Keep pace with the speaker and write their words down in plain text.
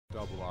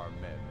Double our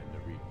men in the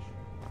reach.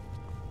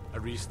 A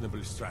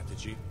reasonable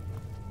strategy.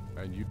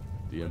 And you...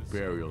 The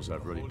Imperials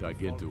have really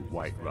dug into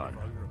Whiterun.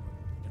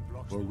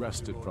 We're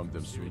wrested from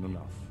them soon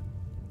enough.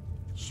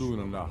 Soon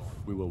enough,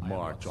 we will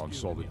march on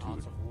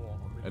Solitude.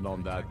 And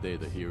on that day,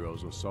 the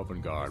heroes of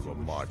Sovngarde will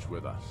march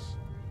with us.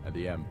 And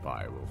the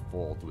Empire will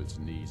fall to its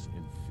knees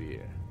in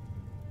fear.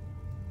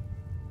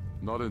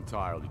 Not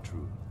entirely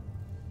true.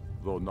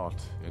 Though not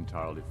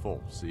entirely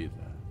false either.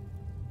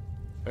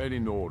 Any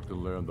Nord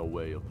can learn the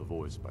way of the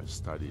voice by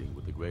studying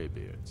with the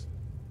Greybeards,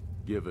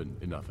 given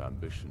enough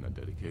ambition and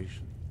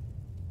dedication.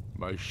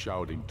 My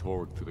shouting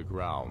Torg to the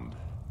ground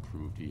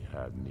proved he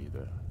had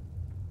neither.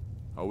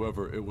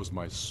 However, it was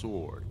my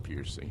sword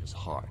piercing his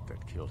heart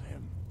that killed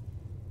him.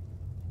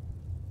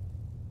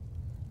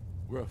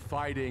 We're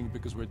fighting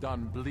because we're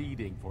done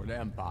bleeding for an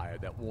empire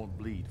that won't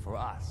bleed for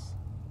us.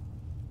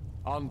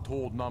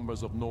 Untold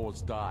numbers of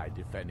Nords died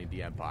defending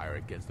the Empire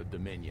against the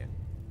Dominion.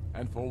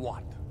 And for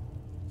what?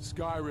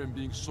 Skyrim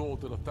being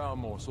sold to the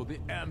Thalmor so the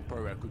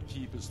Emperor could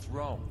keep his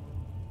throne.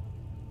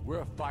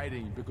 We're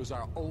fighting because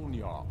our own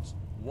Jarls,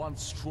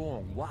 once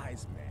strong,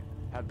 wise men,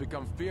 have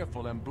become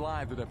fearful and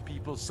blind to the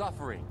people's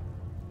suffering.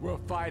 We're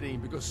fighting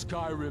because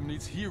Skyrim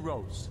needs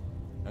heroes,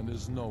 and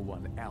there's no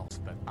one else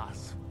but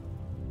us.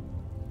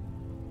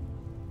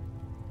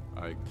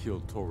 I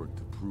killed Torg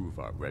to prove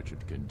our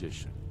wretched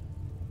condition.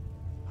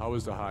 How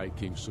is the High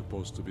King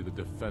supposed to be the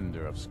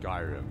defender of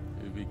Skyrim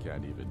if he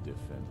can't even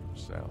defend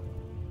himself?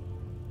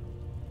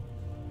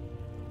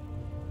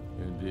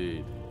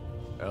 Indeed,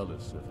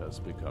 Elisif has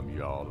become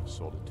Jarl of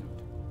Solitude.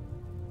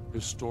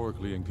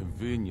 Historically and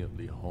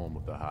conveniently home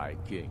of the High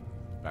King,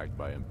 backed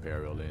by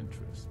Imperial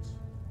interests.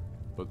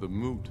 But the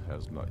Moot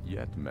has not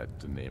yet met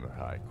to name her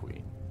High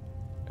Queen.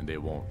 And they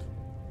won't.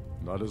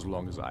 Not as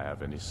long as I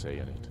have any say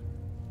in it.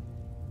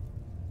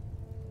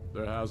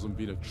 There hasn't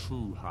been a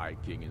true High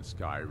King in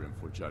Skyrim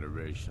for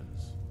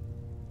generations.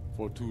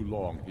 For too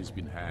long, he's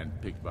been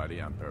handpicked by the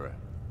Emperor,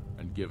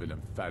 and given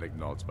emphatic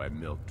nods by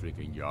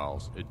milk-drinking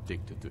Jarls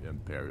addicted to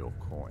Imperial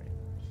coin.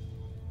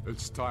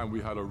 It's time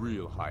we had a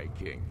real High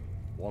King,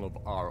 one of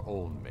our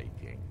own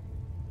making.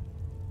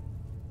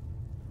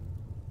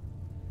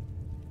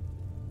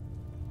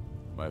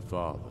 My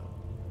father,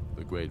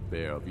 the Great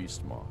Bear of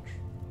Eastmarch,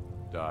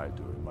 died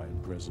during my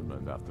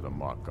imprisonment after the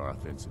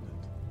Markarth incident.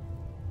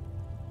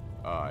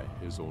 I,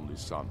 his only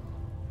son,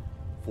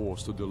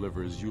 forced to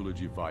deliver his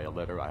eulogy via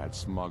letter I had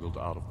smuggled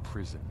out of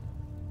prison.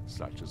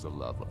 Such is the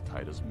love of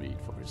Titus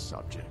meat for his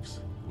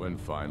subjects. When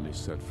finally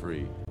set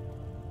free,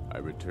 I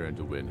returned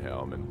to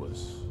Windhelm and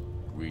was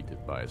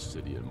greeted by a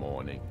city in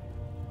mourning.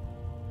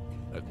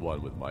 At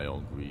one with my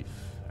own grief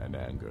and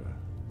anger,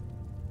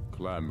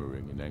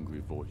 clamoring in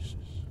angry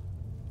voices,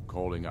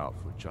 calling out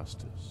for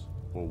justice,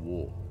 for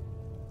war.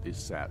 They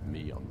sat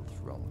me on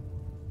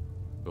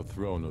the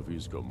throne of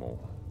Ysgramor,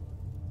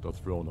 the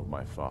throne of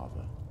my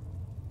father.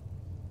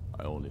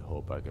 I only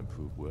hope I can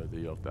prove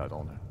worthy of that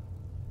honor.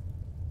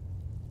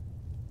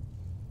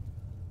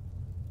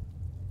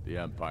 The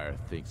Empire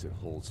thinks it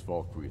holds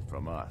Falkreath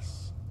from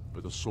us,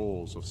 but the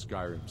souls of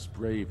Skyrim's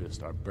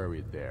bravest are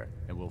buried there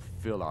and will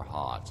fill our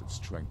hearts and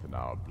strengthen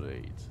our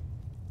blades.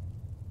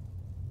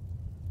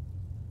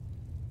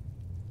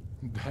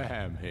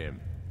 Damn him.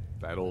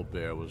 That old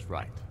bear was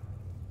right.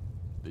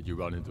 Did you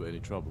run into any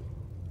trouble?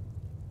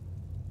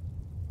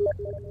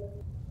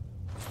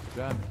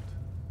 Damn it.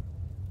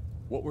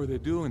 What were they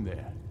doing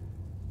there?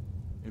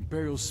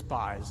 Imperial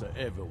spies are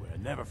everywhere.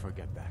 Never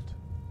forget that.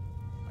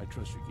 I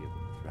trust you gave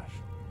them a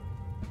thrashing.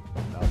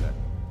 Now then,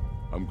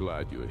 I'm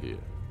glad you're here.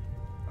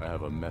 I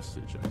have a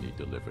message I need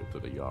delivered to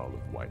the Jarl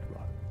of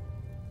Whiterun.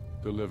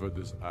 Deliver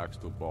this axe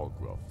to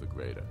Balgruuf the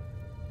Greater.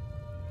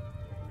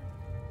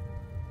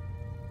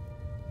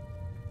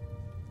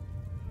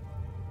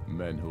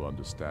 Men who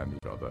understand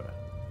each other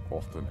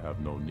often have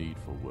no need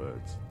for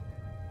words.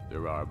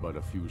 There are but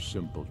a few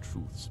simple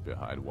truths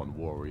behind one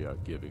warrior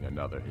giving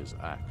another his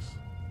axe.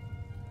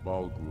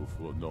 Balgruuf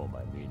will know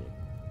my meaning.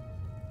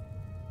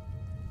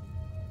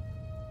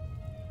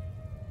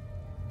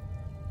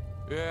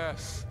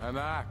 Yes, an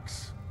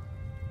axe.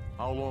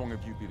 How long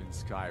have you been in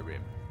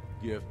Skyrim?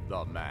 Give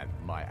the man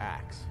my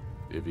axe.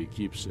 If he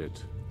keeps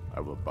it,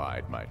 I will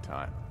bide my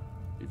time.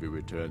 If he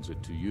returns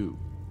it to you,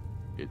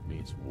 it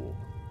means war.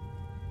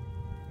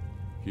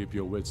 Keep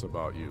your wits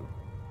about you.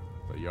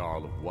 The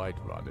Jarl of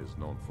Whiterun is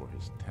known for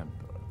his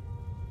temper.